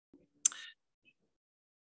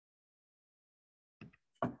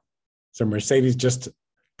So Mercedes just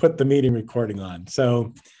put the meeting recording on.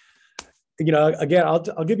 So, again,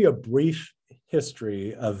 I'll give you a brief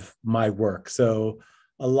history of my work. So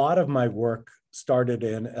a lot of my work started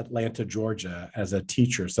in Atlanta, Georgia as a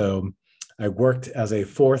teacher. So I worked as a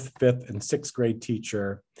 4th, 5th, and 6th grade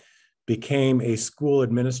teacher, became a school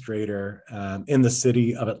administrator in the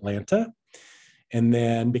city of Atlanta, and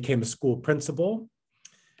then became a school principal,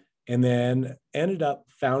 and then ended up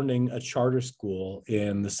founding a charter school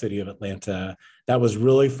in the city of Atlanta that was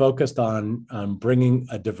really focused on bringing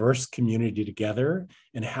a diverse community together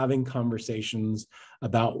and having conversations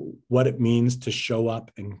about what it means to show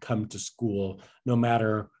up and come to school, no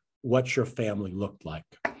matter what your family looked like.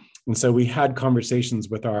 And so we had conversations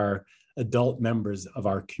with our adult members of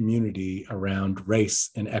our community around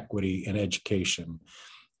race and equity and education.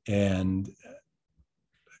 And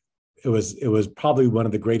it was probably one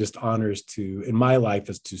of the greatest honors in my life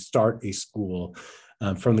is to start a school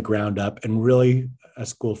from the ground up, and really a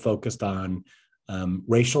school focused on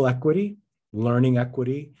racial equity, learning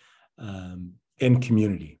equity, and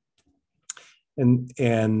community. And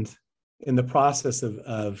in the process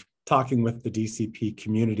of talking with the DCP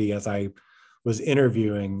community, as I was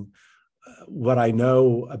interviewing what I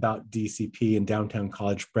know about DCP and Downtown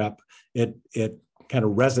College Prep, it kind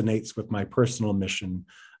of resonates with my personal mission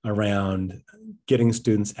around getting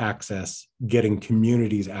students access, getting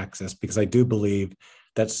communities access, because I do believe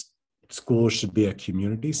that schools should be a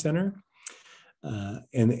community center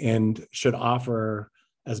and should offer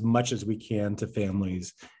as much as we can to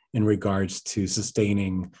families in regards to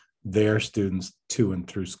sustaining their students to and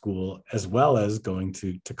through school, as well as going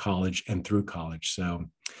to college and through college. So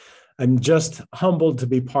I'm just humbled to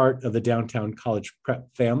be part of the Downtown College Prep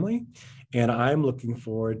family, and I'm looking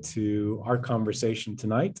forward to our conversation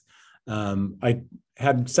tonight. I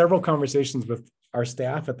had several conversations with our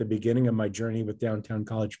staff at the beginning of my journey with Downtown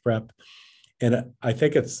College Prep, and I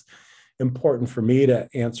think it's important for me to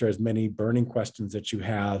answer as many burning questions that you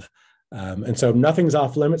have. And so nothing's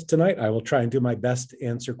off limits tonight. I will try and do my best to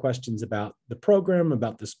answer questions about the program,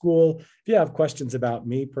 about the school. If you have questions about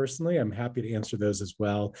me personally, I'm happy to answer those as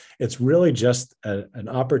well. It's really just an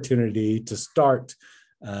opportunity to start.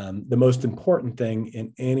 The most important thing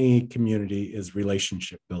in any community is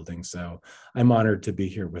relationship building. So I'm honored to be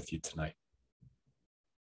here with you tonight.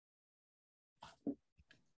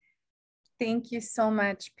 Thank you so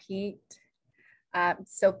much, Pete.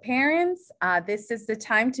 So parents, this is the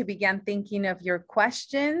time to begin thinking of your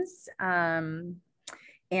questions. And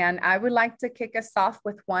I would like to kick us off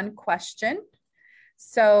with one question.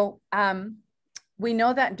 So we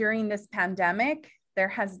know that during this pandemic, there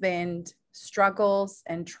has been struggles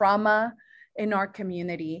and trauma in our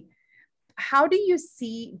community. How do you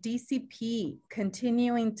see DCP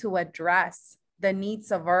continuing to address the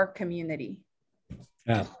needs of our community?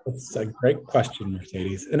 Yeah, that's a great question,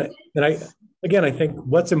 Mercedes. And I think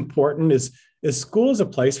what's important is school is a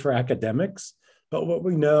place for academics, but what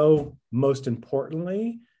we know most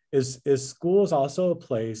importantly is school is also a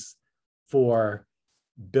place for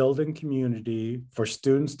building community, for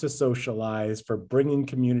students to socialize, for bringing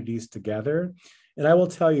communities together. And I will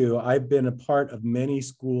tell you, I've been a part of many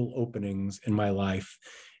school openings in my life.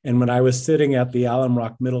 And when I was sitting at the Alum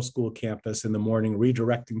Rock Middle School campus in the morning,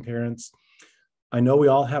 redirecting parents, I know we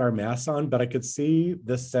all had our masks on, but I could see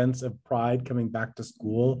this sense of pride coming back to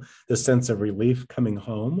school, the sense of relief coming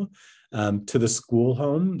home to the school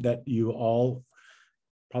home that you all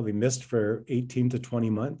probably missed for 18 to 20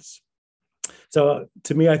 months. So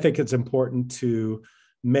to me, I think it's important to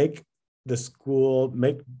make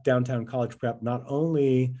Downtown College Prep not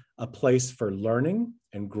only a place for learning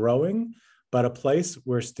and growing, but a place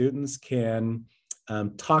where students can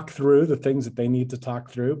talk through the things that they need to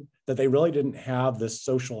talk through, that they really didn't have this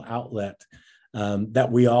social outlet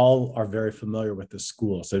that we all are very familiar with the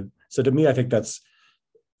school. So to me, I think that's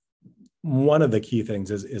one of the key things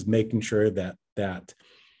is making sure that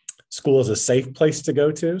school is a safe place to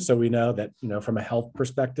go to. So we know that, from a health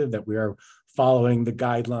perspective, that we are following the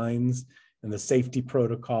guidelines and the safety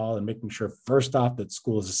protocol and making sure, first off, that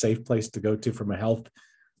school is a safe place to go to from a health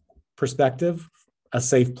perspective, a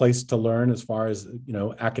safe place to learn as far as,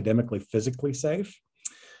 academically, physically safe,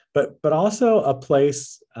 but also a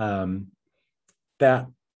place that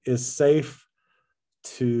is safe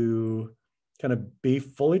to kind of be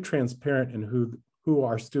fully transparent in who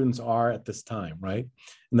our students are at this time, right?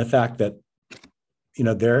 And the fact that,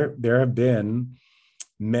 there have been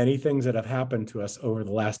many things that have happened to us over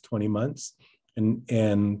the last 20 months,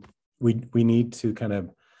 and we need to kind of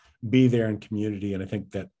be there in community. And I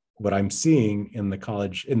think that what I'm seeing in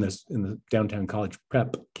the Downtown College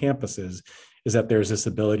Prep campuses is that there's this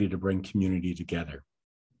ability to bring community together.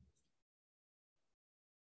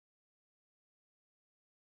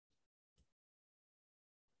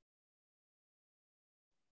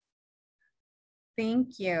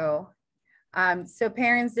 Thank you. So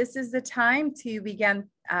parents, this is the time to begin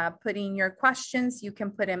putting your questions. You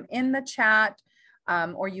can put them in the chat,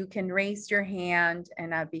 or you can raise your hand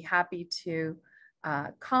and I'd be happy to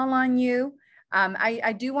call on you.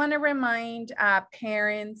 I do want to remind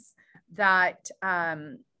parents that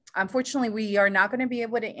unfortunately, we are not going to be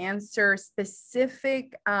able to answer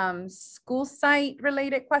specific school site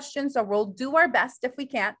related questions. So we'll do our best if we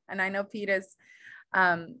can. And I know Peter's,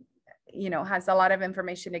 has a lot of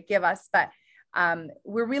information to give us, but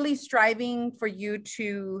we're really striving for you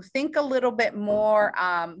to think a little bit more.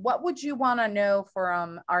 What would you want to know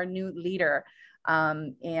from our new leader?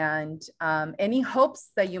 And any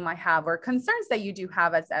hopes that you might have or concerns that you do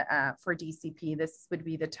have as for DCP, this would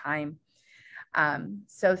be the time.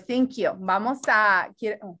 So thank you. Vamos a,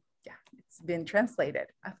 oh, yeah, it's been translated.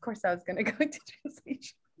 Of course, I was going to go into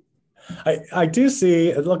translation. I do see,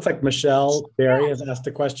 it looks like Michelle Berry has asked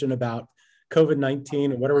a question about COVID-19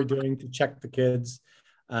 and what are we doing to check the kids?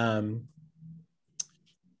 Have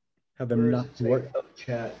them not work.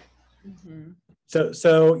 Chat. Mm-hmm. So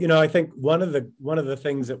I think one of the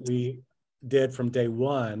things that we did from day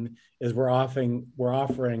one is we're offering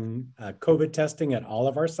COVID testing at all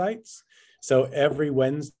of our sites. So every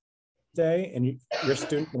Wednesday, and your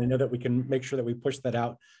student, and I know that we can make sure that we push that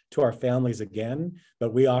out to our families again,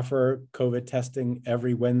 but we offer COVID testing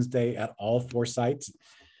every Wednesday at all 4 sites.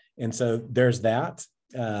 And so there's that.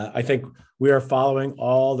 I think we are following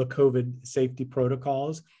all the COVID safety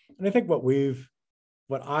protocols. And I think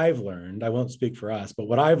what I've learned, I won't speak for us, but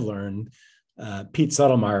what I've learned, Pete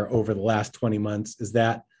Settlemeyer over the last 20 months is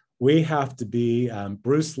that we have to be,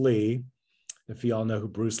 Bruce Lee, if you all know who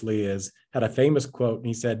Bruce Lee is, had a famous quote, and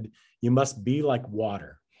he said, "You must be like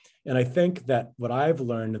water." And I think that what I've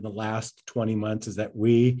learned in the last 20 months is that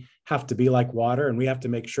we have to be like water, and we have to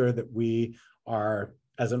make sure that we are,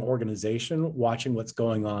 as an organization, watching what's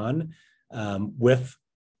going on with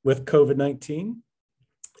COVID-19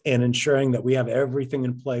 and ensuring that we have everything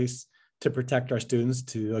in place to protect our students,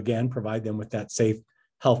 to, again, provide them with that safe,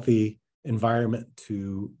 healthy environment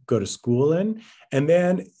to go to school in. And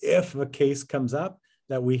then if a case comes up,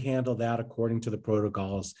 that we handle that according to the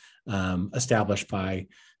protocols established by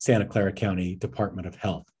Santa Clara County Department of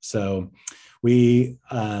Health. So we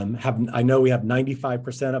I know we have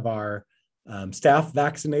 95% of our staff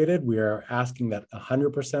vaccinated. We are asking that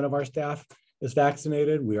 100% of our staff is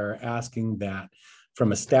vaccinated. We are asking that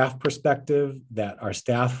from a staff perspective, that our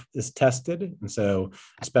staff is tested. And so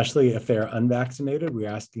especially if they're unvaccinated, we're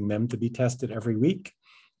asking them to be tested every week.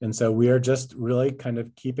 And so we are just really kind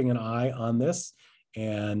of keeping an eye on this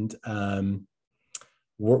and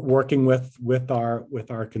working with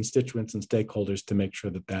our constituents and stakeholders to make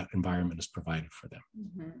sure that that environment is provided for them.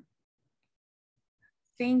 Mm-hmm.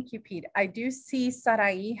 Thank you, Pete. I do see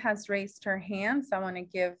Sarai has raised her hand, so I want to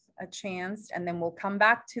give a chance, and then we'll come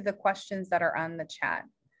back to the questions that are on the chat.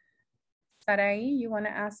 Sarai, you want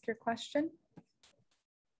to ask your question?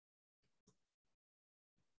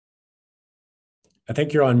 I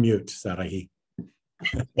think you're on mute, Sarai.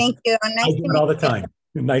 Thank you. Nice I do it all the time.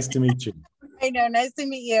 Nice to meet you. I know, nice to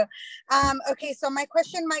meet you. Okay, so my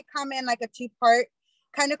question might come in like a 2-part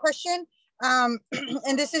kind of question. And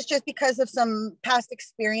this is just because of some past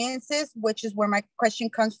experiences, which is where my question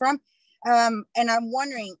comes from. And I'm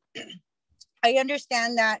wondering, I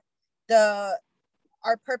understand that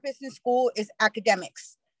our purpose in school is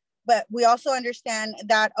academics, but we also understand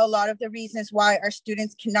that a lot of the reasons why our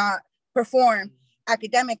students cannot perform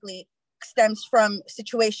academically stems from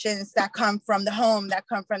situations that come from the home, that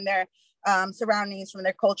come from their surroundings, from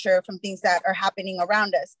their culture, from things that are happening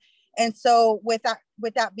around us. And so with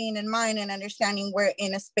that being in mind and understanding we're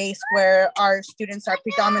in a space where our students are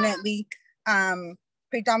predominantly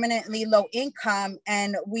low income,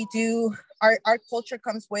 and our culture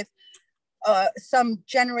comes with some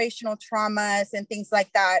generational traumas and things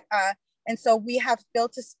like that. And so we have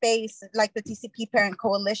built a space like the DCP Parent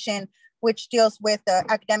Coalition, which deals with the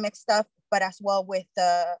academic stuff, but as well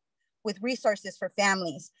with resources for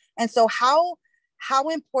families. And so how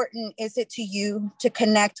important is it to you to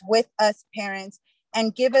connect with us parents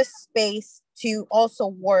and give us space to also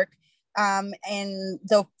work in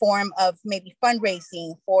the form of maybe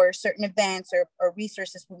fundraising for certain events or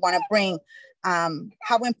resources we want to bring?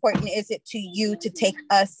 How important is it to you to take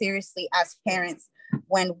us seriously as parents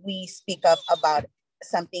when we speak up about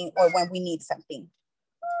something or when we need something?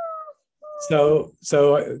 So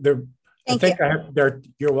there.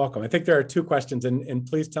 You're welcome. I think there are 2 questions, and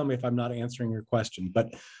please tell me if I'm not answering your question.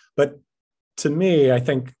 But to me, I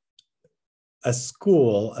think a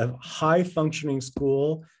high functioning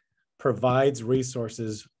school provides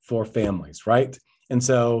resources for families, right? And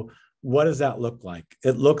so what does that look like?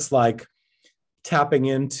 It looks like tapping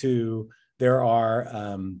into,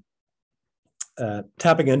 tapping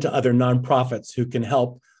into other nonprofits who can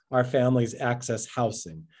help our families access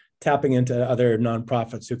housing, tapping into other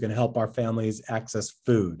nonprofits who can help our families access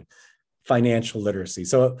food, financial literacy.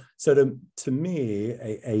 So to me,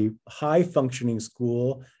 a high functioning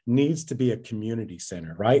school needs to be a community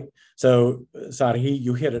center, right? So Sarahi,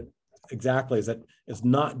 you hit it exactly, is that it's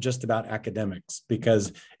not just about academics,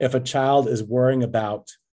 because if a child is worrying about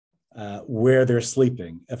where they're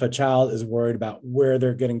sleeping, if a child is worried about where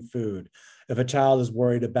they're getting food, if a child is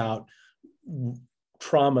worried about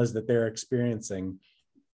traumas that they're experiencing,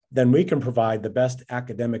 then we can provide the best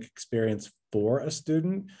academic experience for a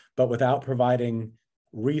student, but without providing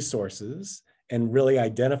resources and really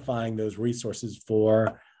identifying those resources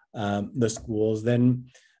for the schools, then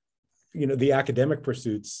the academic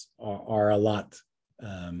pursuits are a lot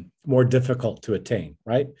more difficult to attain,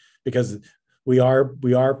 right? Because we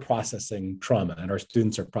are processing trauma, and our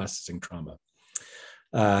students are processing trauma.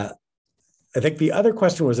 I think the other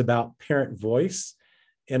question was about parent voice.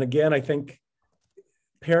 And again, I think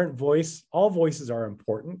parent voice, all voices are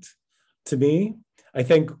important to me. I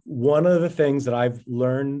think one of the things that I've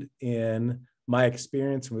learned in my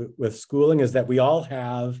experience with schooling is that we all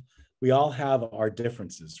have our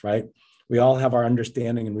differences, right? We all have our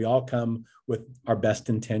understanding, and we all come with our best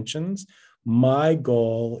intentions. My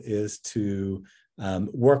goal is to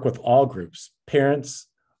work with all groups: parents,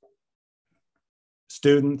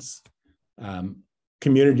 students,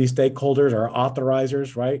 community stakeholders, our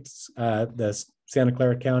authorizers, right? The Santa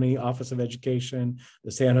Clara County Office of Education,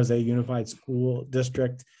 the San Jose Unified School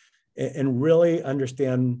District, and really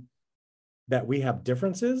understand that we have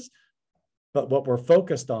differences, but what we're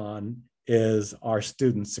focused on is our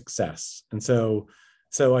student success. And so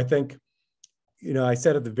I think, I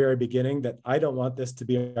said at the very beginning that I don't want this to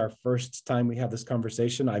be our first time we have this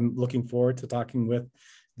conversation. I'm looking forward to talking with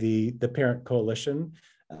the Parent Coalition.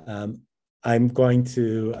 I'm going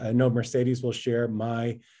to, I know Mercedes will share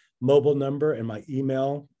my mobile number and my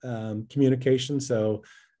email communication. So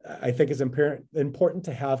I think it's important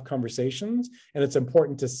to have conversations, and it's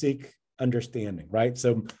important to seek understanding, right?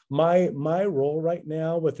 So my role right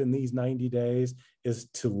now within these 90 days is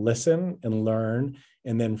to listen and learn,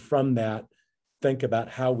 and then from that, think about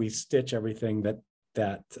how we stitch everything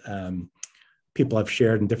that people have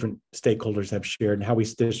shared and different stakeholders have shared, and how we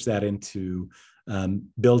stitch that into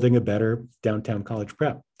building a better downtown college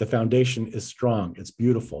prep. The foundation is strong. It's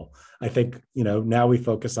beautiful. I think, now we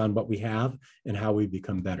focus on what we have and how we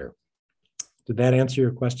become better. Did that answer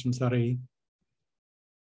your question, Sarahi?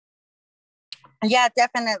 Yeah,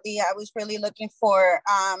 definitely. I was really looking for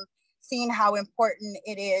seeing how important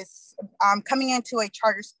it is coming into a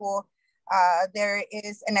charter school. There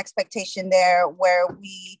is an expectation there where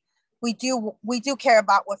we do care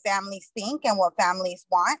about what families think and what families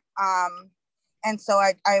want. And so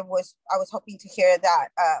I was hoping to hear that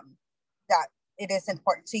that it is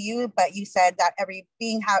important to you, but you said that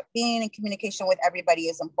being in communication with everybody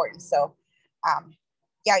is important. So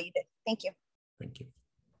yeah, you did. Thank you. Thank you.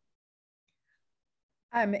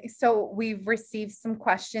 So we've received some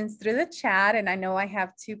questions through the chat, and I know I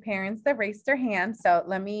have two parents that raised their hands. So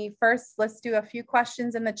let's do a few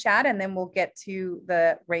questions in the chat, and then we'll get to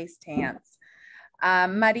the raised hands.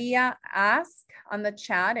 Maria asked on the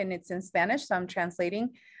chat, and it's in Spanish, so I'm translating.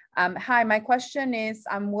 Hi, my question is,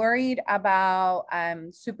 I'm worried about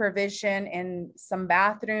supervision in some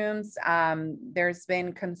bathrooms. There's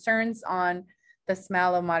been concerns on the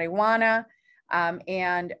smell of marijuana.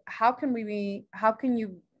 And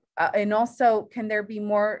and also, can there be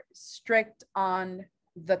more strict on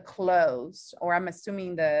the clothes? Or I'm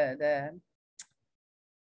assuming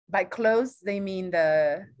by clothes, they mean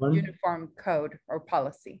the uniform code or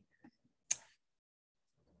policy.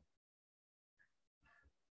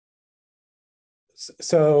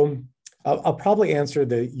 So I'll probably answer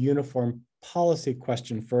the uniform policy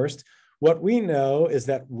question first. What we know is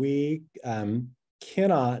that we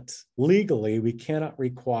we cannot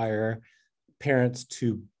require parents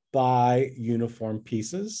to buy uniform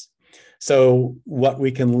pieces. So what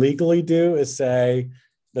we can legally do is say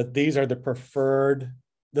that this is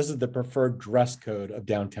the preferred dress code of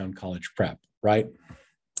downtown college prep, right?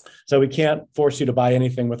 So we can't force you to buy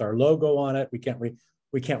anything with our logo on it. We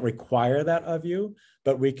can't require that of you,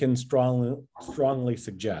 but we can strongly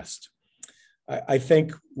suggest. I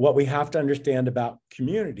think what we have to understand about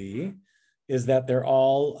community is that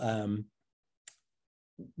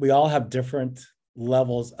we all have different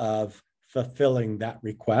levels of fulfilling that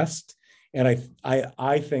request. And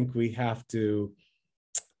I think we have to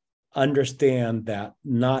understand that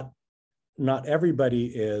not everybody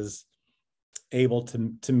is able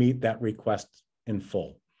to meet that request in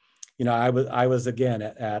full. You know, I was again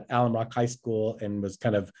at Allen Rock High School and was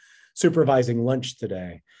kind of supervising lunch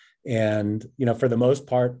today. And, you know, for the most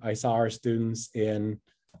part, I saw our students in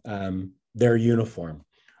their uniform,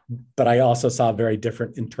 but I also saw very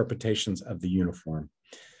different interpretations of the uniform.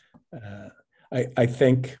 I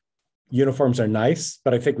think uniforms are nice,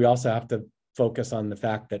 but I think we also have to focus on the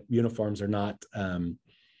fact that uniforms are not,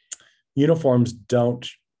 uniforms don't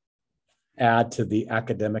add to the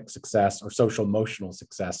academic success or social emotional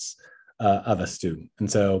success of a student. And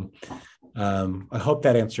so I hope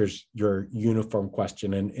that answers your uniform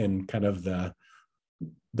question and kind of the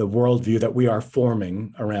worldview that we are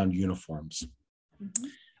forming around uniforms. Mm-hmm.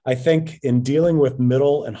 I think in dealing with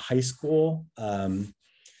middle and high school,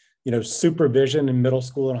 you know, supervision in middle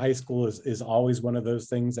school and high school is always one of those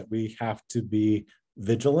things that we have to be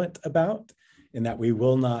vigilant about, and that we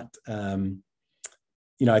will not,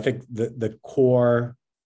 you know, I think the core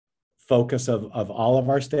focus of all of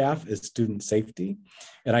our staff is student safety.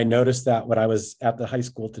 And I noticed that when I was at the high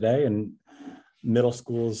school today and middle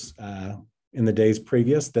schools in the days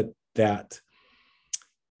previous, that,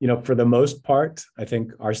 you know, for the most part, I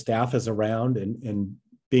think our staff is around and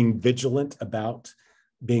being vigilant about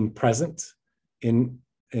being present in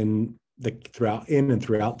and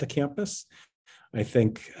throughout the campus. I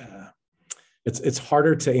think it's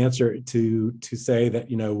harder to answer to say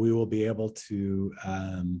that, you know, we will be able to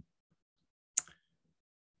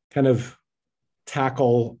kind of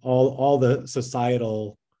tackle all the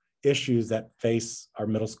societal issues that face our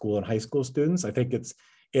middle school and high school students. I think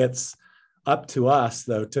it's up to us,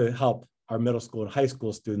 though, to help our middle school and high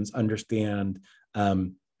school students understand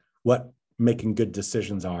what making good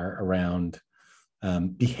decisions are around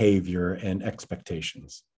behavior and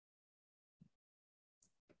expectations.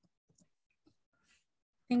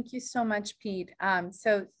 Thank you so much, Pete.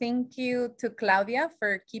 So thank you to Claudia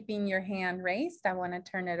for keeping your hand raised. I want to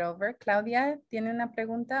turn it over. Claudia, ¿tiene una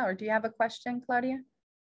pregunta or do you have a question, Claudia?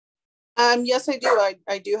 Yes, I do.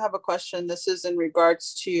 I do have a question. This is in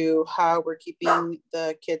regards to how we're keeping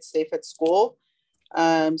the kids safe at school.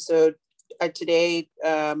 Today,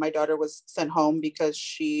 my daughter was sent home because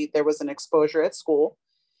there was an exposure at school.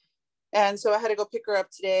 And so I had to go pick her up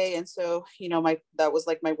today. And so, you know, that was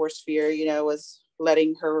like my worst fear, you know, was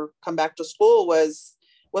letting her come back to school was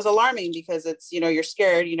alarming, because it's, you know, you're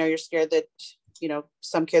scared that, you know,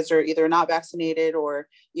 some kids are either not vaccinated, or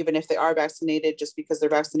even if they are vaccinated, just because they're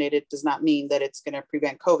vaccinated does not mean that it's going to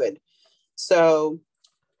prevent COVID. So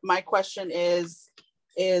my question is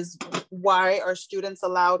why are students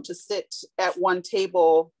allowed to sit at one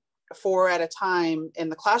table 4 at a time in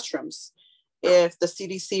the classrooms if the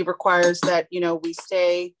CDC requires that, you know, we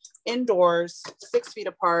stay indoors 6 feet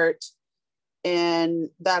apart, and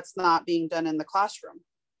that's not being done in the classroom?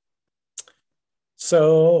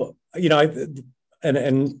 So, you know,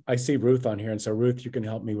 and I see Ruth on here, and so Ruth, you can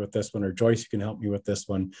help me with this one, or Joyce, you can help me with this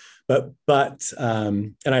one. But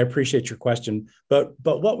and I appreciate your question. But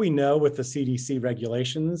what we know with the CDC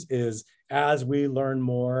regulations is, as we learn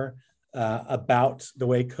more about the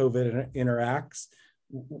way COVID interacts,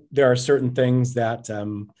 there are certain things that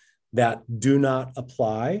do not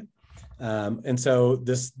apply. And so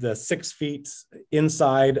the 6 feet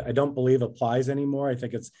inside, I don't believe applies anymore. I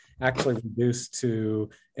think it's actually reduced to,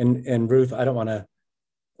 and Ruth, I don't want to,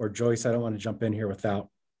 or Joyce, I don't want to jump in here without,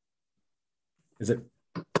 is it?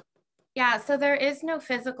 Yeah, so there is no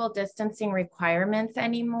physical distancing requirements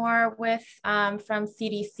anymore with from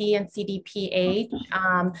CDC and CDPH.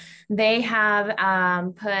 They have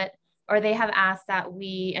they have asked that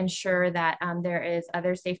we ensure that there is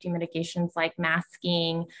other safety mitigations like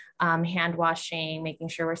masking, hand washing, making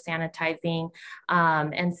sure we're sanitizing.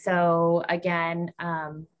 And so again,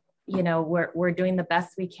 you know, we're doing the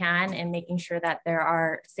best we can in making sure that there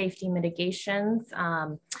are safety mitigations,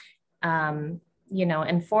 you know,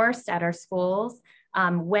 enforced at our schools.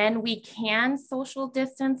 When we can social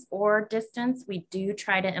distance or distance, we do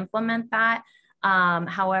try to implement that.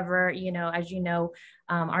 However, you know, as you know,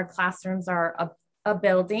 our classrooms are a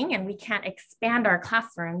building and we can't expand our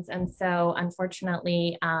classrooms. And so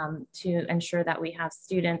unfortunately, to ensure that we have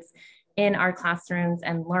students in our classrooms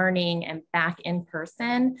and learning and back in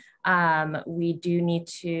person, we do need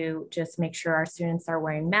to just make sure our students are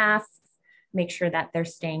wearing masks, make sure that they're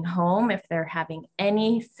staying home if they're having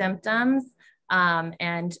any symptoms.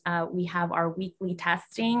 And we have our weekly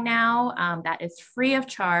testing now that is free of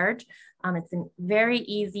charge. It's a very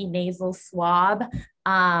easy nasal swab.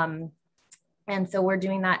 And so we're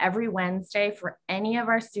doing that every Wednesday for any of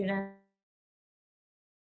our students.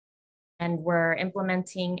 And we're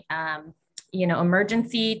implementing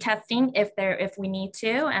emergency testing if we need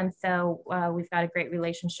to. And so we've got a great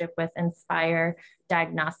relationship with Inspire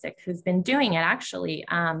Diagnostic, who's been doing it actually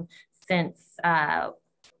since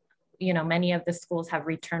many of the schools have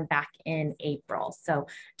returned back in April. So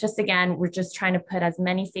just again, we're just trying to put as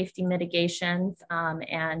many safety mitigations,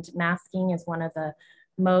 and masking is one of the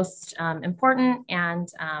most important. And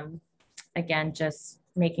again, just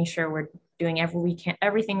making sure we're doing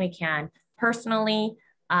everything we can personally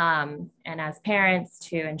and as parents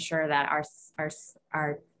to ensure that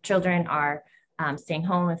our children are staying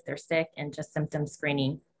home if they're sick, and just symptom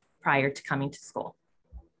screening prior to coming to school.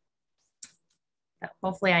 So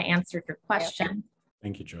hopefully I answered your question.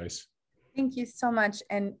 Thank you, Joyce. Thank you so much.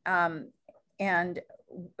 And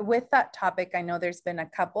with that topic, I know there's been a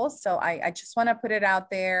couple, so I just want to put it out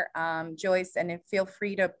there, Joyce, and feel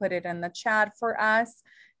free to put it in the chat for us,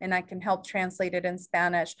 and I can help translate it in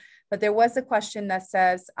Spanish. But there was a question that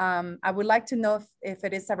says, I would like to know if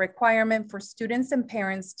it is a requirement for students and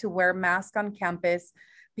parents to wear masks on campus,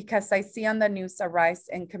 because I see on the news a rise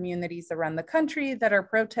in communities around the country that are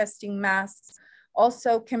protesting masks.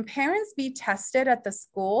 Also, can parents be tested at the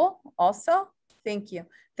school also? Thank you.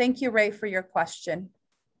 Thank you, Ray, for your question.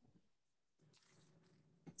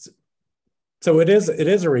 So it is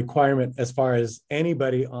a requirement as far as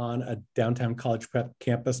anybody on a downtown college prep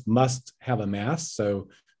campus must have a mask. So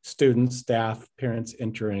students, staff, parents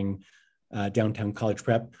entering downtown college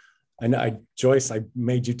prep. And Joyce, I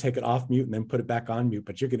made you take it off mute and then put it back on mute,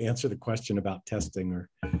 but you can answer the question about testing or.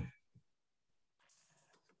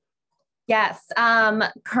 Yes,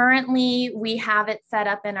 currently we have it set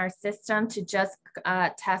up in our system to just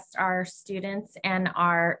test our students and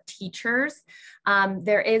our teachers.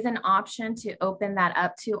 There is an option to open that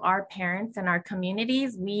up to our parents and our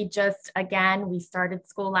communities. We started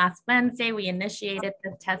school last Wednesday. We initiated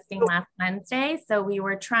this testing last Wednesday. So we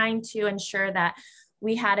were trying to ensure that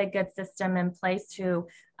we had a good system in place to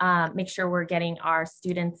make sure we're getting our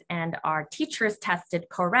students and our teachers tested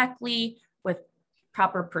correctly with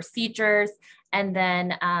proper procedures. And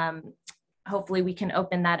then hopefully we can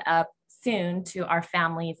open that up soon to our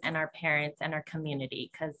families and our parents and our community,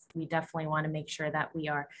 because we definitely want to make sure that we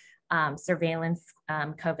are surveillance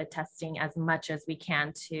COVID testing as much as we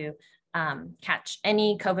can to catch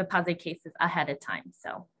any COVID positive cases ahead of time.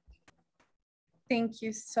 So thank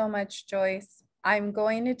you so much, Joyce. I'm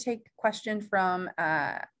going to take a question from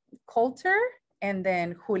Coulter and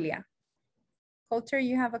then Julia. Coulter,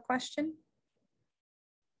 you have a question?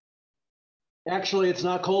 Actually, it's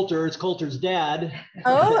not Coulter, it's Coulter's dad.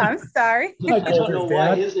 Oh, I'm sorry. I don't know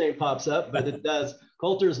why his name pops up, but it does.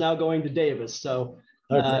 Coulter is now going to Davis. So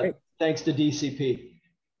thanks to DCP.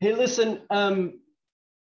 Hey, listen,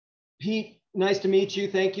 Pete, nice to meet you.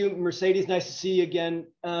 Thank you. Mercedes, nice to see you again.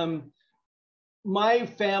 My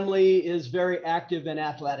family is very active in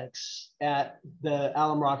athletics at the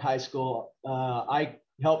Alum Rock High School. I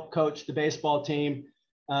help coach the baseball team.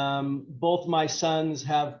 Both my sons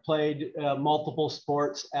have played multiple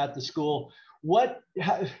sports at the school.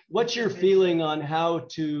 What's your feeling on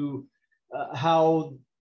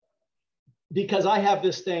because I have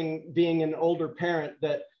this thing being an older parent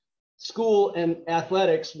that school and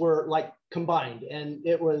athletics were like combined, and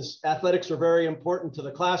athletics were very important to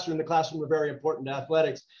the classroom were very important to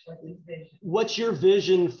athletics. What's your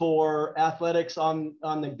vision for athletics on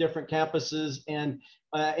the different campuses, and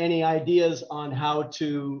any ideas on how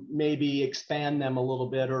to maybe expand them a little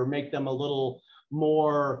bit or make them a little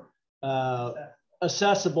more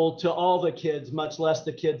accessible to all the kids, much less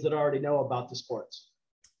the kids that already know about the sports?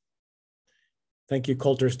 Thank you,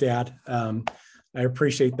 Coulter's dad. I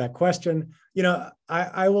appreciate that question. You know,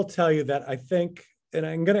 I will tell you that I think, and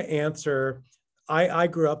I'm going to answer, I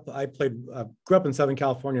grew up in Southern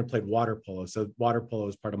California and played water polo. So water polo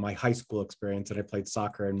is part of my high school experience, and I played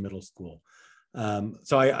soccer in middle school.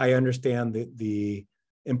 So I understand the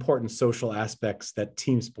important social aspects that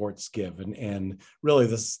team sports give, and really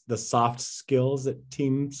the soft skills that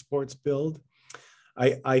team sports build.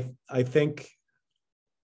 I think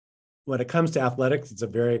when it comes to athletics, it's a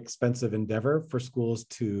very expensive endeavor for schools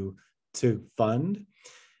to fund.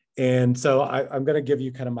 And so I'm going to give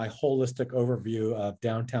you kind of my holistic overview of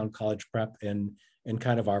downtown college prep and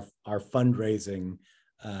kind of our fundraising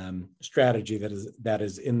strategy that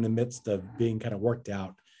is in the midst of being kind of worked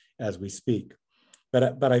out as we speak.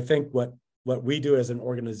 But I think what we do as an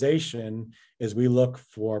organization is we look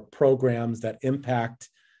for programs that impact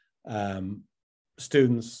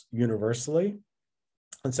students universally.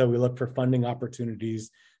 And so we look for funding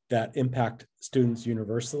opportunities that impact students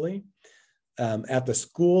universally. At the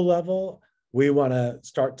school level, we want to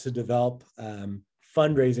start to develop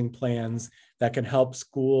fundraising plans that can help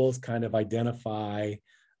schools kind of identify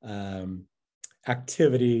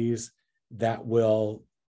activities that will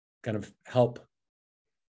kind of help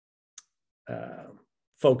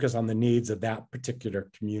focus on the needs of that particular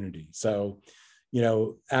community. So,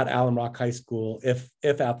 at Alum Rock High School, if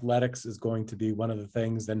athletics is going to be one of the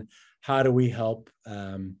things, then how do we help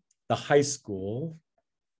the high school,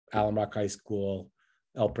 Alum Rock High School,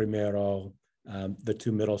 El Primero, the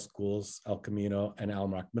two middle schools, El Camino and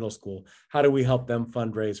Alum Rock Middle School, how do we help them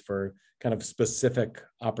fundraise for kind of specific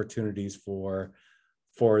opportunities for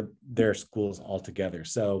their schools altogether?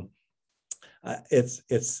 So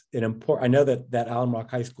it's an important, I know that Alum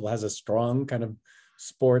Rock High School has a strong kind of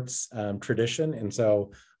sports tradition. And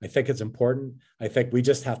so I think it's important. I think we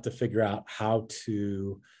just have to figure out how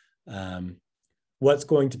to, what's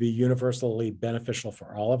going to be universally beneficial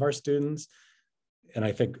for all of our students. And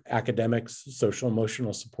I think academics, social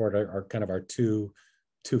emotional support are kind of our two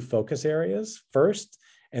focus areas first,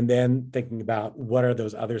 and then thinking about what are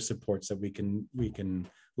those other supports that we can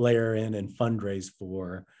layer in and fundraise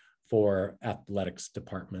for athletics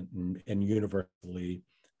department and universally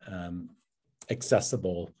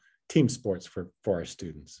accessible team sports for our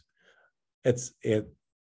students.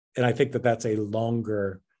 And I think that's a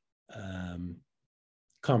longer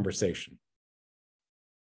conversation.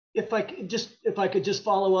 If I could just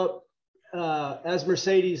follow up, as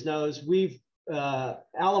Mercedes knows, we've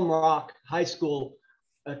Alum Rock High School,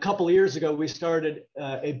 a couple of years ago, we started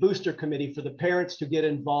a booster committee for the parents to get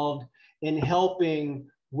involved in helping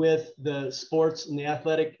with the sports and the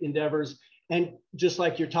athletic endeavors. And just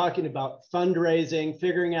like you're talking about, fundraising,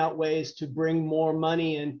 figuring out ways to bring more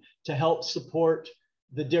money in to help support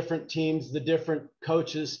the different teams, the different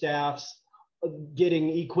coaches, staffs, getting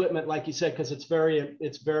equipment, like you said, because it's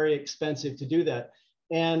very expensive to do that.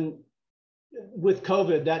 And with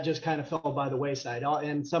COVID, that just kind of fell by the wayside.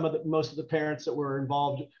 And most of the parents that were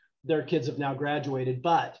involved, their kids have now graduated.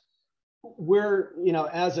 But we're,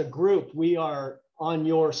 as a group, we are on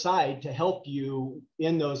your side to help you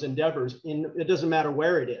in those endeavors. It doesn't matter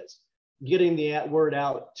where it is, getting the word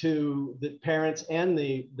out to the parents and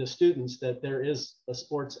the students that there is a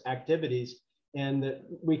sports activities and that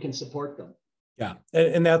we can support them. Yeah,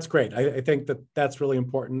 and that's great. I think that's really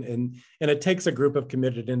important, and it takes a group of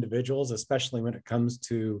committed individuals, especially when it comes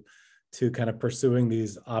to kind of pursuing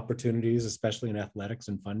these opportunities, especially in athletics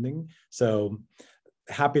and funding. So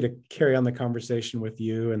happy to carry on the conversation with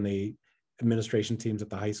you and the administration teams at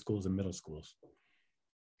the high schools and middle schools.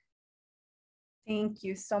 Thank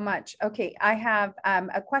you so much. Okay, I have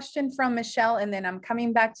a question from Michelle, and then I'm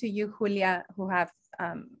coming back to you, Julia, who I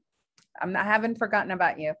haven't forgotten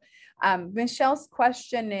about you. Michelle's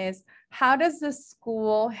question is, how does the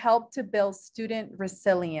school help to build student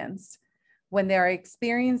resilience when they're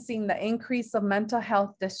experiencing the increase of mental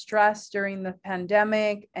health distress during the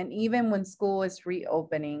pandemic and even when school is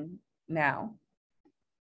reopening now?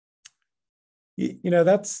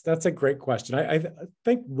 That's a great question. I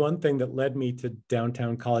think one thing that led me to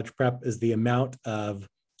Downtown College Prep is the amount of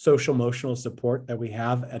social emotional support that we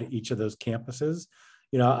have at each of those campuses.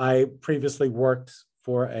 I previously worked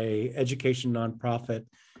for a education nonprofit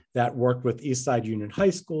that worked with Eastside Union High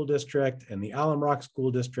School District and the Alum Rock School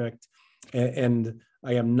District. And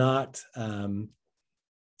I'm not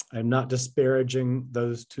disparaging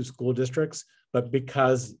those two school districts, but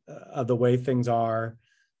because of the way things are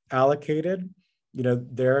allocated,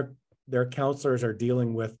 their counselors are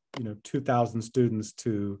dealing with 2,000 students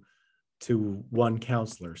to one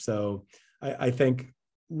counselor. So I think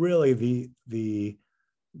really the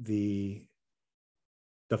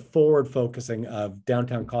forward focusing of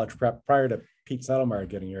Downtown College Prep prior to Pete Settlemeyer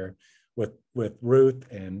getting here with Ruth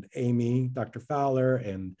and Amy, Dr. Fowler,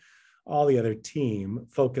 and all the other team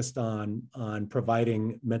focused on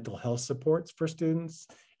providing mental health supports for students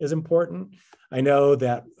is important. I know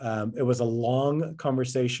that it was a long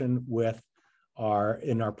conversation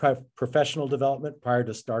in our professional development prior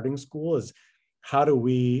to starting school, is how do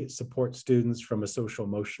we support students from a social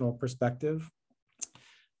emotional perspective?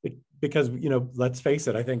 Because, let's face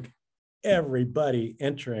it, I think everybody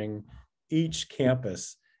entering each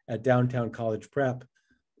campus at Downtown College Prep,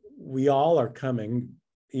 we all are coming,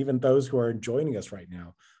 even those who are joining us right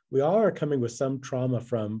now, we all are coming with some trauma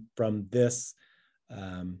from this,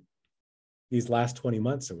 these last 20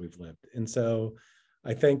 months that we've lived. And so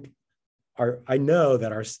I think I know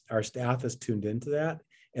that our staff is tuned into that,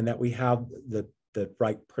 and that we have the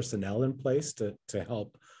right personnel in place to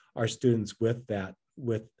help our students with that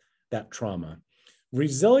trauma.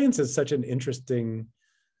 Resilience is such an interesting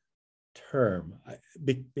term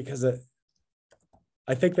because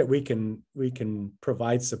I think that we can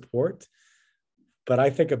provide support, but I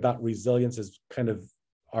think about resilience as kind of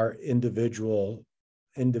our individual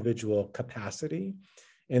capacity.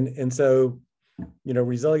 And so, you know,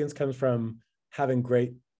 resilience comes from having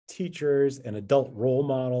great teachers and adult role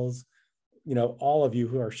models. You know, all of you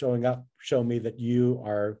who are showing up show me that you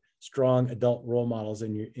are strong adult role models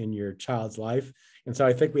in your child's life. And so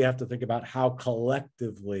I think we have to think about how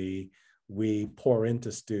collectively we pour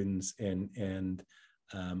into students and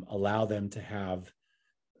allow them to have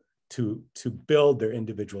to build their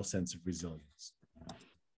individual sense of resilience.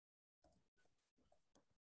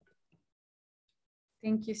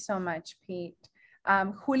 Thank you so much, Pete.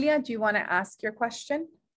 Julia, do you want to ask your question?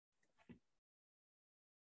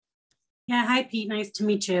 Yeah, hi, Pete. Nice to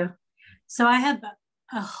meet you. So I have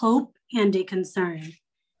a hope and a concern.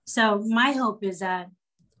 So my hope is that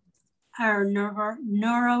our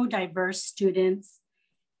neurodiverse students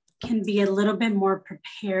can be a little bit more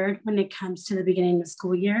prepared when it comes to the beginning of the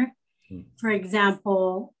school year. For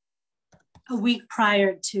example, a week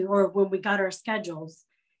prior to, or when we got our schedules,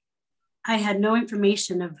 I had no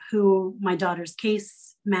information of who my daughter's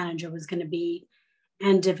case manager was going to be.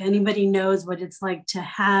 And if anybody knows what it's like to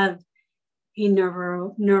have a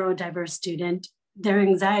neurodiverse student, their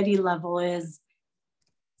anxiety level is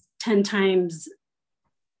 10 times,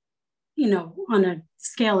 you know, on a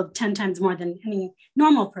scale of 10 times more than any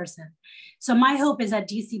normal person. So my hope is that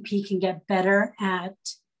DCP can get better at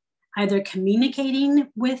either communicating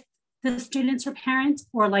with the students or parents,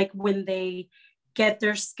 or like when they get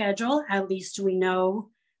their schedule, at least we know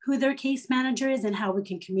who their case manager is and how we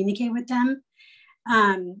can communicate with them.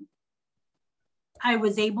 I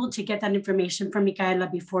was able to get that information from Micaela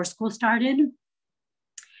before school started.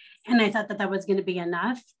 And I thought that that was going to be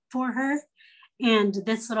enough for her. And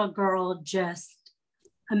this little girl just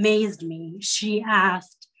amazed me. She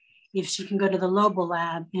asked if she can go to the Lobo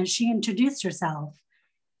lab, and she introduced herself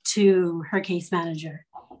to her case manager.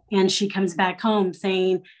 And she comes back home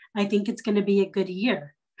saying, I think it's going to be a good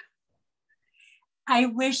year. I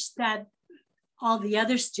wish that all the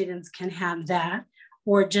other students can have that,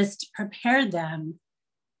 or just prepare them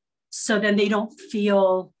so then they don't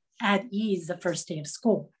feel at ease the first day of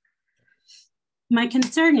school. My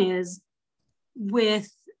concern is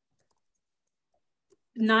with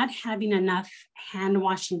not having enough hand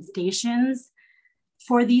washing stations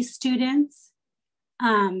for these students,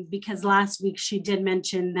 because last week she did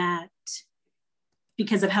mention that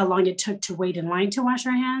because of how long it took to wait in line to wash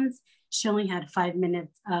her hands, she only had 5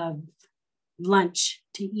 minutes of lunch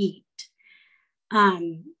to eat.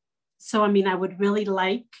 So, I mean, I would really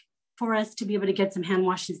like for us to be able to get some hand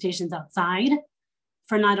washing stations outside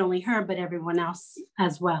for not only her, but everyone else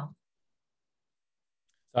as well.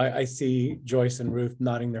 I see Joyce and Ruth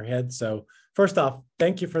nodding their heads. So first off,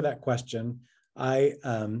 thank you for that question. I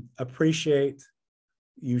appreciate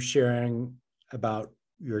you sharing about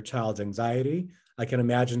your child's anxiety. I can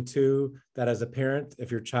imagine too, that as a parent,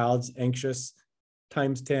 if your child's anxious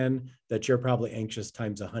times 10, that you're probably anxious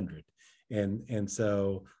times 100. And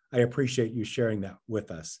so I appreciate you sharing that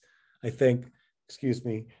with us. I think, excuse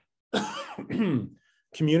me,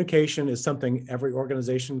 communication is something every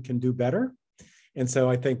organization can do better. And so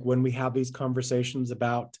I think when we have these conversations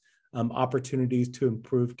about opportunities to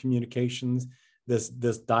improve communications, this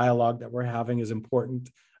dialogue that we're having is important,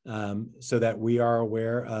 so that we are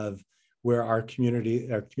aware of where our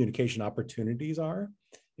communication opportunities are.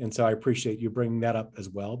 And so I appreciate you bringing that up as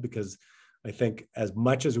well, because I think as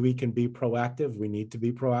much as we can be proactive, we need to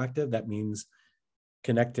be proactive. That means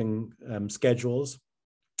connecting schedules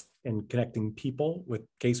and connecting people with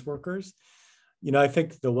caseworkers. You know, I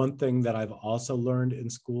think the one thing that I've also learned in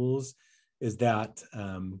schools is that,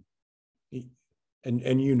 and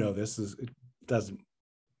you know this, it doesn't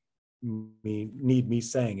need me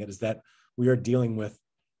saying it, is that we are dealing with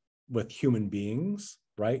human beings,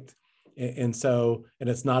 right? And so, and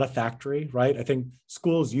it's not a factory, right? I think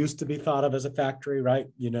schools used to be thought of as a factory, right?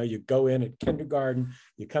 You know, you go in at kindergarten,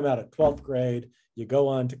 you come out at 12th grade, you go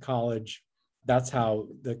on to college. That's how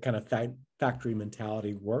the kind of factory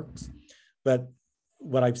mentality works. But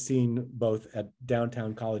what I've seen both at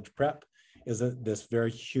Downtown College Prep is this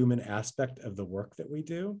very human aspect of the work that we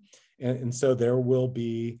do. And so there will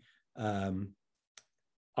be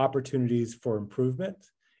opportunities for improvement,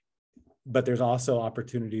 but there's also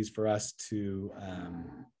opportunities for us to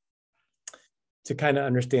kind of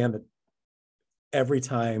understand that every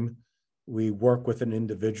time we work with an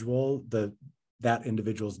individual, that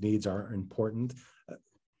individual's needs are important.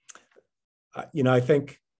 You know, I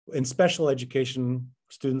think in special education,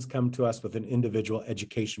 students come to us with an individual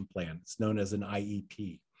education plan. It's known as an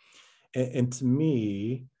IEP. And to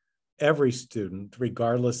me, every student,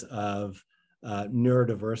 regardless of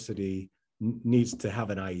neurodiversity, needs to have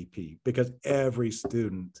an IEP, because every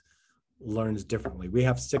student learns differently. We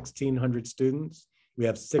have 1,600 students. We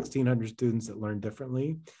have 1,600 students that learn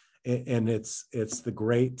differently. And it's the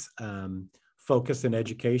great focus in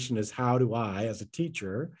education is, how do I, as a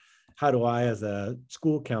teacher, how do I, as a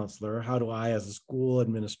school counselor, how do I, as a school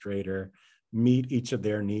administrator, meet each of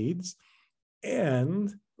their needs?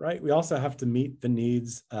 And, right, we also have to meet the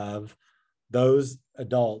needs of those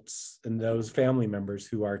adults and those family members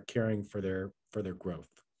who are caring for their growth.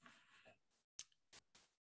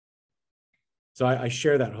 So I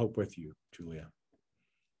share that hope with you, Julia.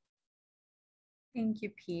 Thank you,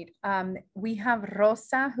 Pete. We have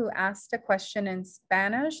Rosa, who asked a question in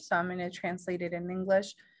Spanish, so I'm going to translate it in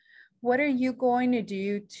English. What are you going to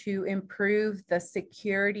do to improve the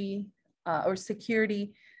security or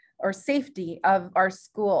safety of our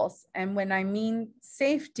schools? And when I mean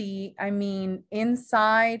safety, I mean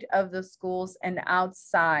inside of the schools and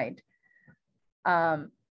outside.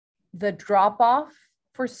 The drop-off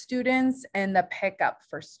for students and the pickup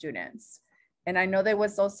for students. And I know there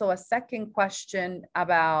was also a second question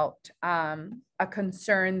about a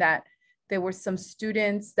concern that there were some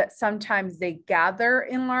students that sometimes they gather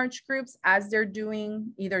in large groups as they're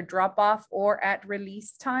doing either drop-off or at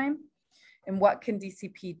release time. And what can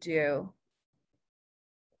DCP do?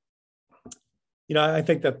 You know, I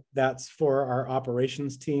think that that's for our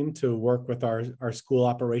operations team to work with our school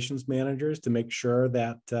operations managers to make sure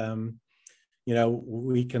that, you know,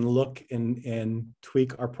 we can look and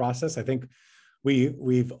tweak our process. I think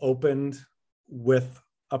we've opened with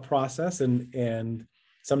a process, and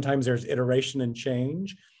sometimes there's iteration and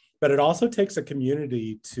change, but it also takes a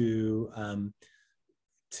community to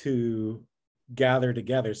gather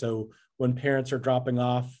together. So when parents are dropping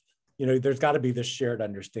off, you know, there's got to be this shared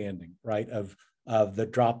understanding, right, of the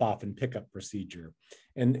drop off and pickup procedure.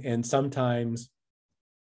 And sometimes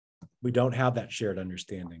we don't have that shared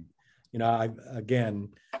understanding. You know,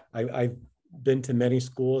 I've been to many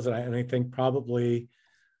schools, and I think probably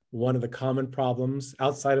one of the common problems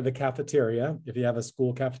outside of the cafeteria, if you have a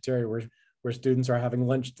school cafeteria where students are having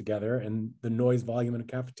lunch together, and the noise volume in a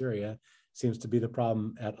cafeteria seems to be the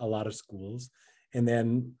problem at a lot of schools. And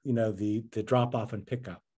then, you know, the drop off and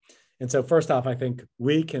pickup. And so first off, I think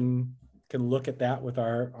we can look at that with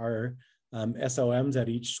our SOMs at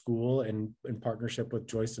each school, and in partnership with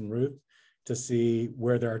Joyce and Ruth, to see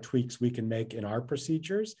where there are tweaks we can make in our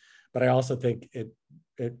procedures. But I also think it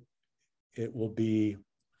will be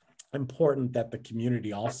important that the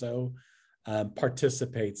community also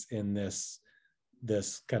participates in this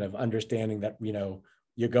kind of understanding that, you know,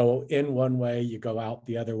 you go in one way, you go out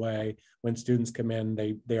the other way. When students come in,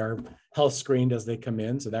 they are health screened as they come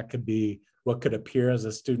in. So that could be what could appear as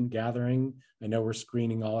a student gathering. I know we're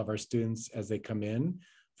screening all of our students as they come in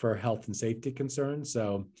for health and safety concerns.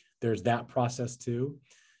 So there's that process too.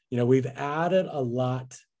 You know, we've added a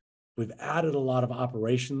lot of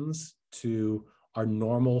operations to our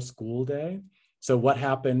normal school day. So what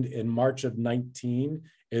happened in March of 19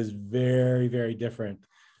 is very, very different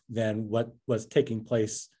than what was taking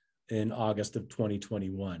place in August of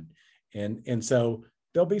 2021. And so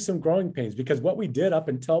there'll be some growing pains, because what we did up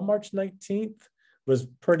until March 19th was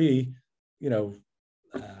pretty, you know,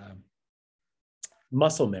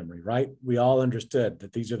 muscle memory, right? We all understood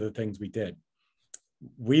that these are the things we did.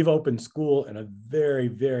 We've opened school in a very,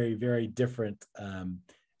 very, very different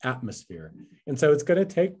atmosphere. And so it's going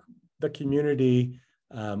to take the community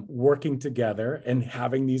working together and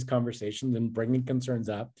having these conversations and bringing concerns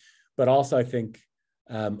up, but also I think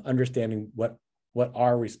understanding what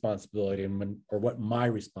our responsibility or what my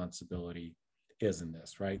responsibility is in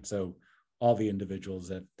this, right? So all the individuals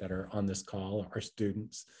that are on this call are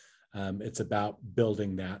students. It's about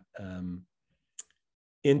building that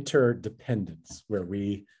interdependence, where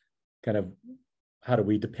we kind of, how do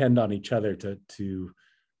we depend on each other to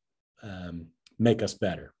make us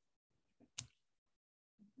better.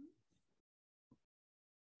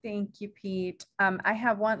 Thank you, Pete. I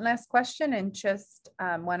have one last question, and just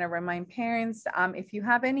want to remind parents, if you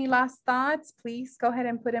have any last thoughts, please go ahead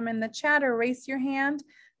and put them in the chat or raise your hand.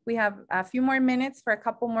 We have a few more minutes for a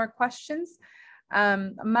couple more questions.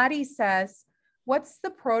 Mari says, what's the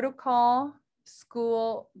protocol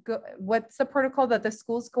that the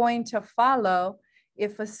school's going to follow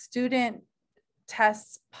if a student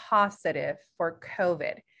tests positive for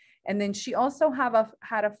COVID? And then she also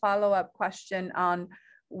had a follow-up question on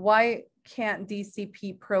why can't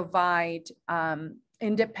DCP provide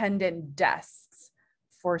independent desks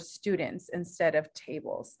for students instead of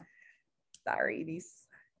tables? Sorry,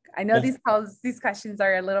 I know these questions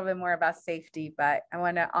are a little bit more about safety, but I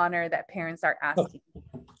want to honor that parents are asking.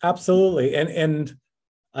 Absolutely. And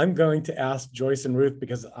I'm going to ask Joyce and Ruth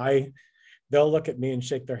because they'll look at me and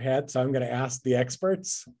shake their head. So I'm going to ask the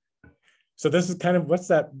experts. So this is kind of, what's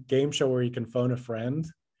that game show where you can phone a friend?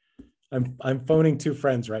 I'm phoning two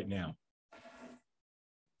friends right now.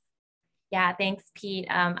 Yeah, thanks, Pete.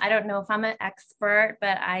 I don't know if I'm an expert,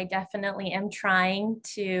 but I definitely am trying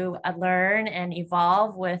to learn and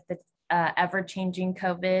evolve with the ever-changing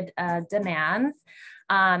COVID demands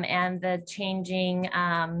and the changing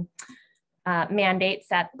mandates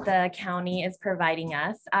that the county is providing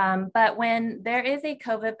us. But when there is a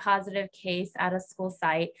COVID positive case at a school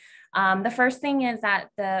site, the first thing is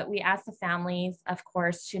that we ask the families, of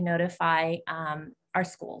course, to notify our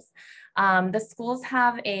schools. The schools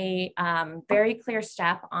have a very clear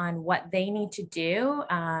step on what they need to do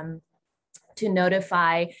to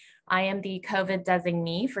notify. I am the COVID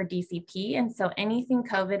designee for DCP, and so anything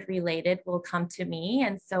COVID related will come to me.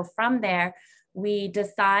 And so from there, we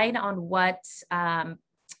decide on what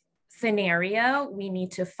scenario we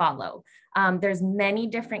need to follow. There's many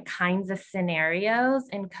different kinds of scenarios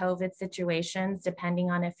in COVID situations, depending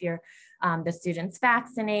on if the student's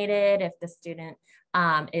vaccinated, if the student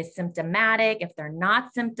is symptomatic, if they're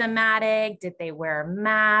not symptomatic, did they wear a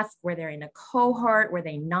mask, were they in a cohort, were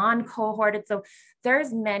they non-cohorted? So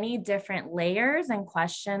there's many different layers and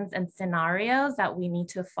questions and scenarios that we need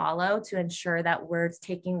to follow to ensure that we're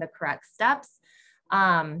taking the correct steps.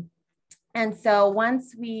 And so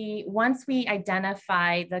once we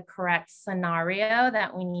identify the correct scenario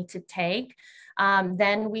that we need to take,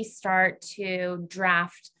 then we start to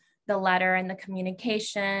draft the letter and the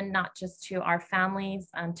communication, not just to our families,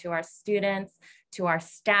 to our students, to our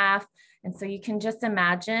staff. And so you can just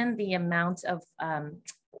imagine the amount of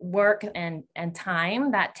work and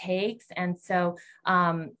time that takes. And so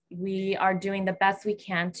we are doing the best we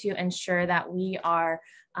can to ensure that we are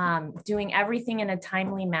doing everything in a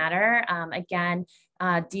timely manner. Again,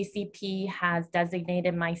 DCP has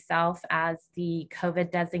designated myself as the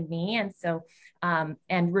COVID designee. And so,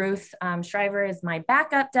 and Ruth Shriver is my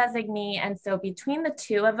backup designee. And so between the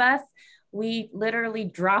two of us, we literally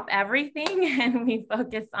drop everything and we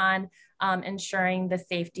focus on ensuring the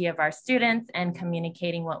safety of our students and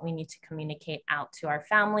communicating what we need to communicate out to our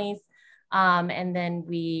families. And then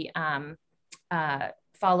we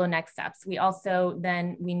follow next steps. We also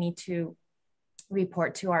we need to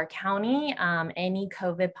report to our county any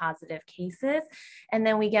COVID positive cases, and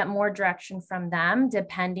then we get more direction from them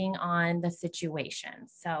depending on the situation.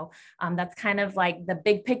 So that's kind of like the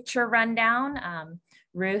big picture rundown.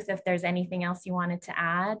 Ruth, if there's anything else you wanted to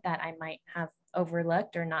add that I might have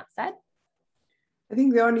overlooked or not said. I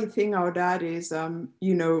think the only thing I would add is,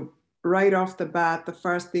 you know, right off the bat, the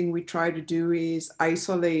first thing we try to do is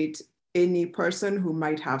isolate any person who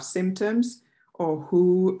might have symptoms or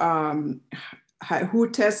who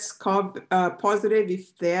tests positive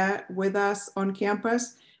if they're with us on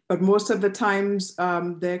campus. But most of the times,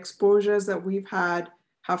 the exposures that we've had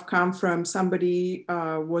have come from somebody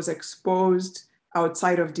was exposed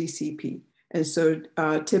outside of DCP. And so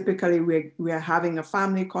typically we are having a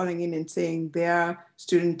family calling in and saying their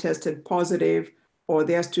student tested positive or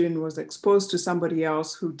their student was exposed to somebody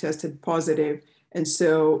else who tested positive. And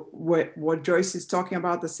so what Joyce is talking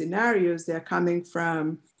about, the scenarios, they're coming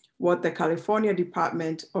from what the California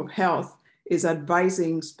Department of Health is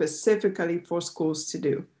advising specifically for schools to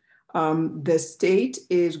do. The state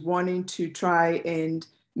is wanting to try and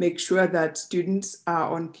make sure that students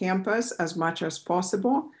are on campus as much as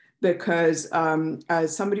possible, because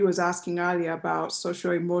as somebody was asking earlier about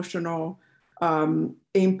socio-emotional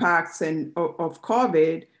impacts of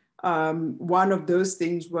COVID, one of those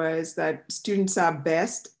things was that students are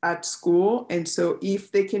best at school. And so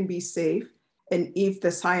if they can be safe, and if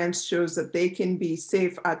the science shows that they can be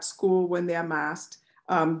safe at school when they're masked,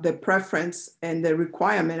 the preference and the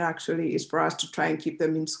requirement actually is for us to try and keep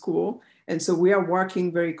them in school. And so we are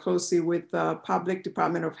working very closely with the Public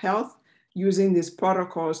Department of Health, using these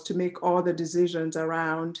protocols to make all the decisions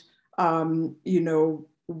around, you know,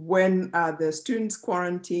 when are the students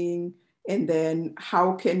quarantine, and then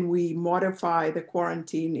how can we modify the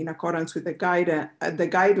quarantine in accordance with the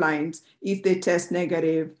guidelines if they test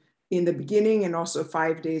negative in the beginning and also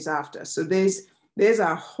 5 days after. So there's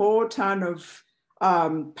a whole ton of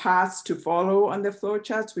paths to follow on the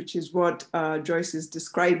flowcharts, which is what Joyce is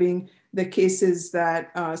describing. The cases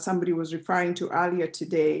that somebody was referring to earlier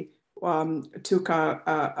today took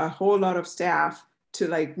a whole lot of staff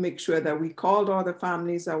to make sure that we called all the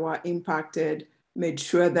families that were impacted, made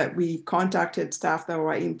sure that we contacted staff that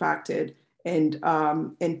were impacted, and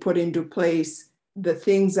put into place the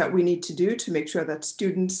things that we need to do to make sure that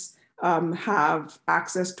students have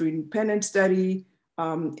access to independent study,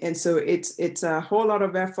 And so it's a whole lot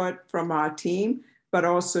of effort from our team, but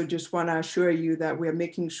also just want to assure you that we're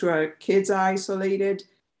making sure kids are isolated.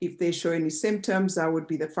 If they show any symptoms, that would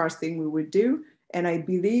be the first thing we would do. And I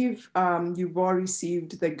believe you've all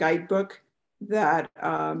received the guidebook that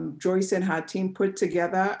Joyce and her team put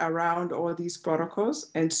together around all these protocols.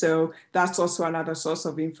 And so that's also another source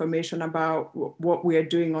of information about what we are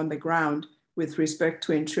doing on the ground with respect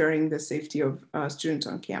to ensuring the safety of students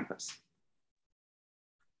on campus.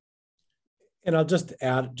 And I'll just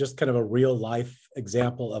add just kind of a real life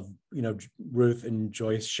example of, Ruth and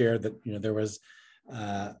Joyce shared that, there was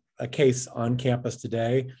a case on campus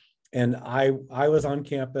today, and I was on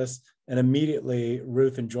campus, and immediately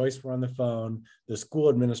Ruth and Joyce were on the phone. The school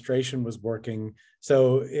administration was working.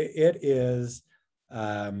 So it is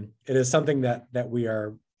something that we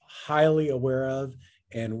are highly aware of,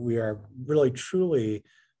 and we are really truly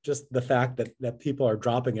just the fact that people are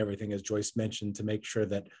dropping everything, as Joyce mentioned, to make sure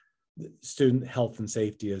that student health and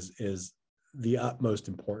safety is the utmost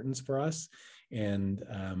importance for us. And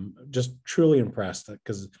just truly impressed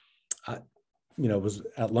because was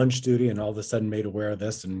at lunch duty and all of a sudden made aware of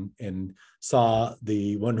this and saw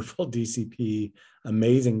the wonderful DCP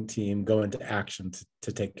amazing team go into action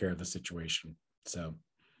to take care of the situation. So,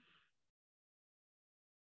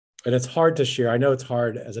 and it's hard to share. I know it's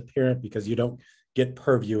hard as a parent because you don't get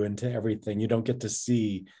purview into everything. You don't get to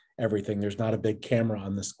see everything. There's not a big camera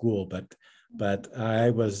on the school, but I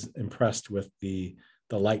was impressed with the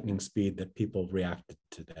lightning speed that people reacted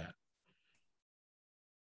to that.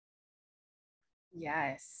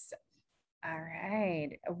 Yes. All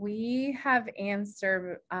right. We have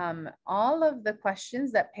answered all of the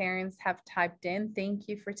questions that parents have typed in. Thank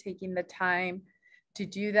you for taking the time to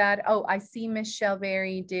do that. Oh, I see Michelle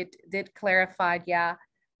Berry did clarify. Yeah.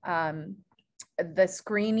 The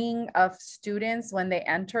screening of students when they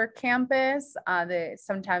enter campus,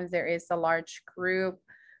 sometimes there is a large group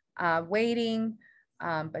waiting,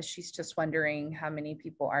 but she's just wondering how many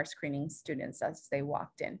people are screening students as they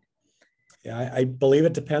walked in. Yeah, I believe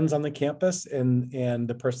it depends on the campus and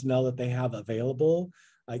the personnel that they have available.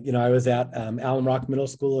 I was at Allen Rock Middle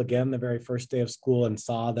School again the very first day of school and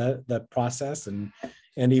saw the process, and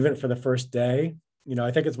even for the first day, I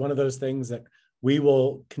think it's one of those things that we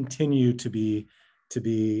will continue to be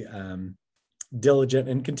diligent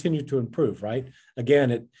and continue to improve. Right?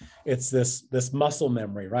 Again, it's this muscle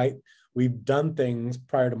memory. Right? We've done things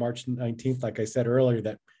prior to March 19th, like I said earlier,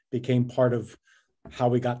 that became part of how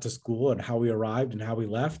we got to school and how we arrived and how we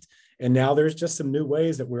left. And now there's just some new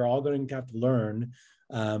ways that we're all going to have to learn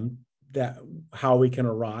that how we can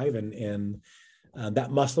arrive, and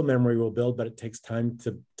that muscle memory will build, but it takes time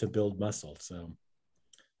to build muscle. So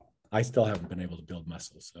I still haven't been able to build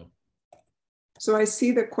muscle. So I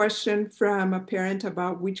see the question from a parent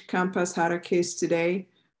about which campus had a case today.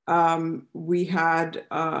 We had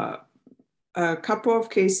a couple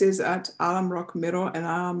of cases at Allen Rock Middle and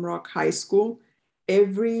Allen Rock High School.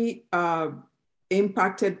 Every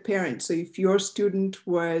impacted parent, so if your student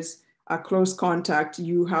was a close contact,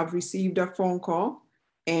 you have received a phone call,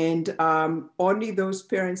 and only those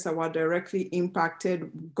parents that were directly impacted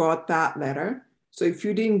got that letter. So if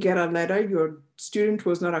you didn't get a letter, your student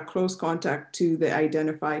was not a close contact to the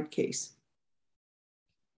identified case.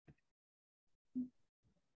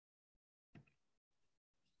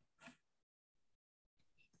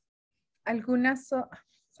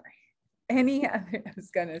 Any other, I was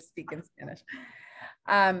gonna speak in Spanish.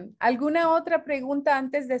 ¿Alguna otra pregunta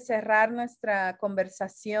antes de cerrar nuestra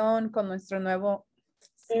conversación con nuestro nuevo?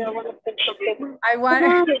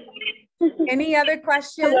 Any other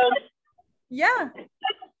questions? Hello. Yeah.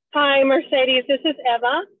 Hi, Mercedes. This is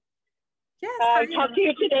Eva. Yes. I talked to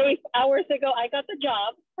you today hours ago. I got the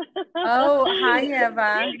job. Oh, hi,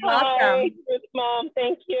 Eva. Welcome. Hi, good mom.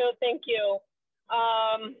 Thank you. Thank you.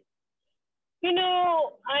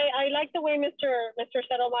 I like the way Mr.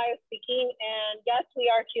 Settlemyer is speaking, and yes, we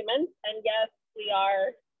are humans, and yes, we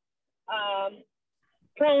are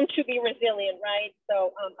prone to be resilient, right?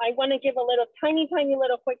 So I want to give a little tiny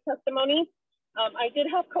little quick testimony. I did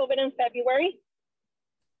have COVID in February,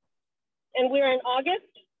 and we're in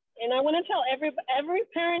August, and I want to tell every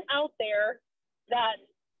parent out there that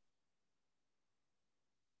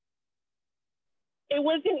it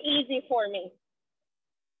wasn't easy for me.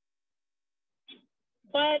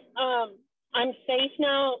 But I'm safe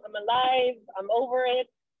now. I'm alive. I'm over it.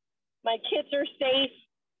 My kids are safe.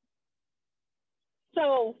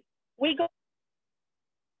 So we go.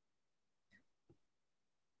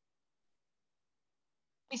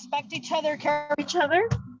 Respect each other, care of each other,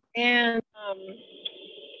 and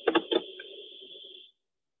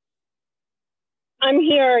I'm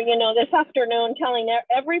here, you know, this afternoon telling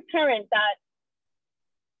every parent that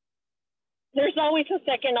there's always a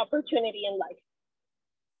second opportunity in life.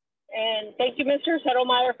 And thank you, Mr.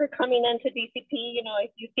 Settlemeyer, for coming into DCP. You know,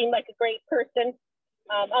 you seem like a great person.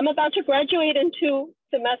 I'm about to graduate in 2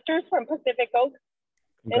 semesters from Pacific Oak.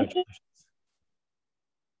 Congratulations.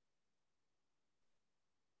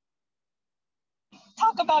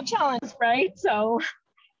 Talk about challenge, right? So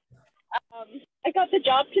I got the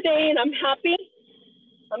job today and I'm happy.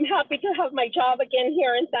 I'm happy to have my job again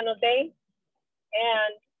here in San Jose.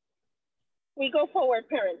 And we go forward,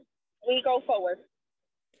 parents. We go forward.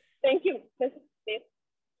 Thank you, Mrs. Steve.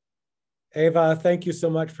 Ava, thank you so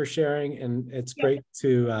much for sharing, and it's great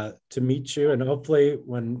to meet you. And hopefully,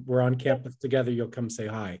 when we're on campus together, you'll come say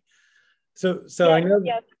hi. So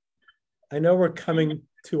I know we're coming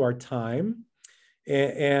to our time,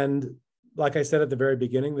 and like I said at the very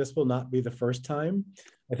beginning, this will not be the first time.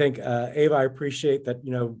 I think Ava, I appreciate that.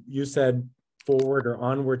 You know, you said forward or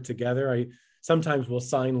onward together. I sometimes will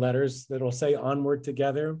sign letters that'll say onward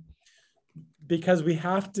together, because we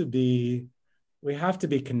have to be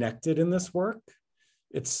connected in this work.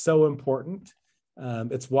 It's so important.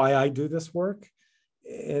 It's why I do this work.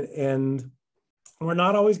 And we're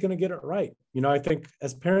not always going to get it right. You know, I think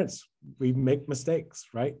as parents, we make mistakes,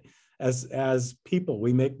 right? As people,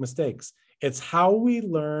 we make mistakes. It's how we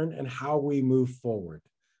learn and how we move forward,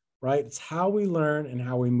 right? It's how we learn and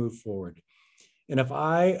how we move forward. And if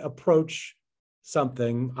I approach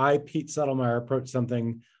something, Pete Settlemeyer, approach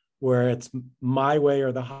something where it's my way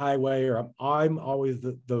or the highway, or I'm always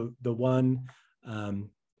the one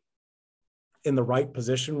in the right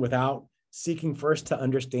position without seeking first to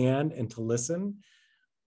understand and to listen,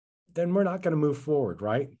 then we're not going to move forward,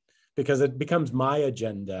 right? Because it becomes my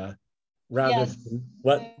agenda rather than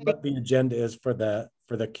what the agenda is for the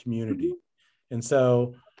community. And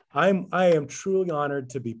so I am truly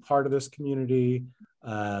honored to be part of this community.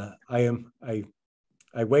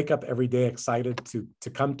 I wake up every day excited to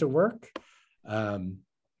come to work,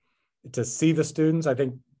 to see the students. I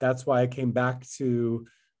think that's why I came back to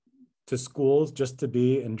schools, just to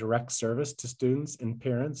be in direct service to students and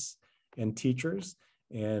parents and teachers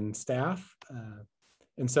and staff.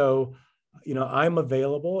 And so, you know, I'm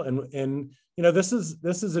available, and you know, this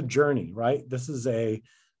is a journey, right? This is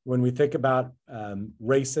when we think about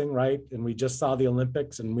racing, right? And we just saw the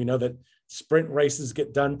Olympics, and we know that sprint races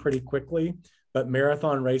get done pretty quickly, but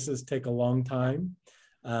marathon races take a long time.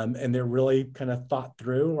 And they're really kind of thought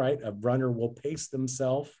through, right? A runner will pace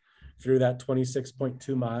themselves through that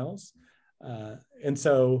 26.2 miles. And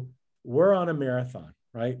so we're on a marathon,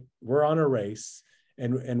 right? We're on a race,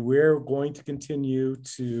 and we're going to continue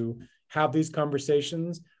to have these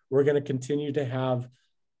conversations. We're going to continue to have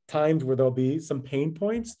times where there'll be some pain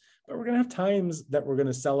points, but we're going to have times that we're going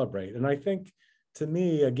to celebrate. And I think, to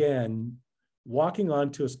me, again, walking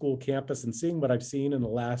onto a school campus and seeing what I've seen in the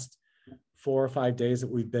last 4 or 5 days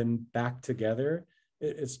that we've been back together,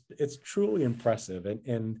 it's truly impressive.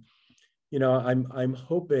 And you know, I'm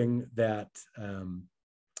hoping that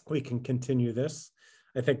we can continue this.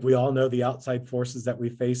 I think we all know the outside forces that we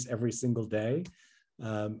face every single day.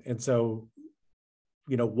 And so,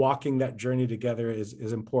 you know, walking that journey together is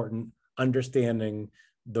important, understanding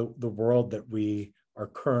the world that we are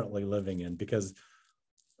currently living in, because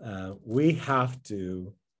we have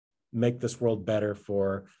to make this world better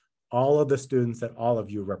for all of the students that all of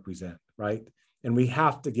you represent, right? And we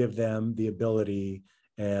have to give them the ability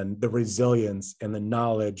and the resilience and the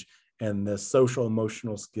knowledge and the social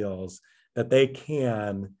emotional skills that they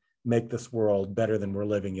can make this world better than we're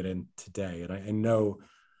living it in today. And I know,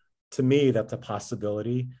 to me, that's a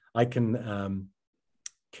possibility. I can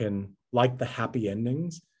like the happy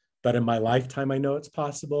endings, but in my lifetime, I know it's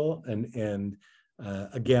possible. And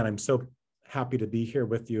again, I'm so happy to be here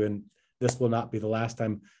with you, and this will not be the last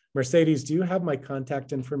time. Mercedes, do you have my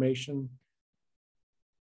contact information?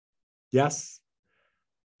 Yes.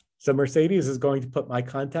 So Mercedes is going to put my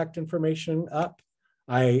contact information up.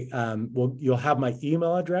 You'll have my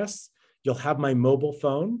email address. You'll have my mobile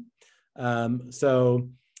phone. So,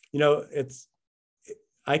 you know,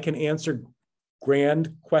 I can answer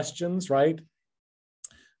grand questions, right?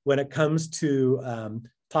 When it comes to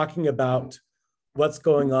talking about what's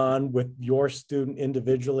going on with your student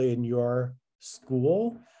individually in your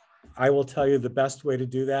school, I will tell you the best way to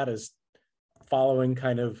do that is following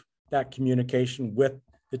kind of that communication with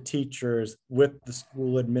the teachers, with the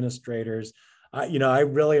school administrators. You know, I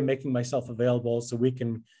really am making myself available so we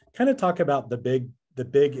can kind of talk about the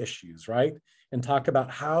big issues, right? And talk about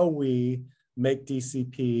how we make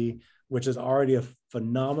DCP, which is already a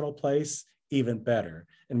phenomenal place, even better.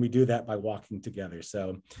 And we do that by walking together.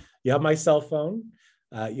 So you have my cell phone,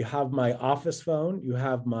 you have my office phone, you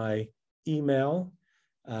have my email.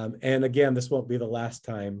 And again, this won't be the last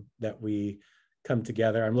time that we come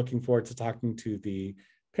together. I'm looking forward to talking to the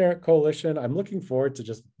Parent Coalition. I'm looking forward to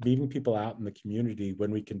just meeting people out in the community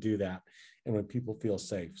when we can do that and when people feel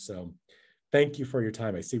safe. So thank you for your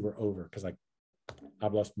time. I see we're over because I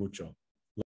hablas mucho.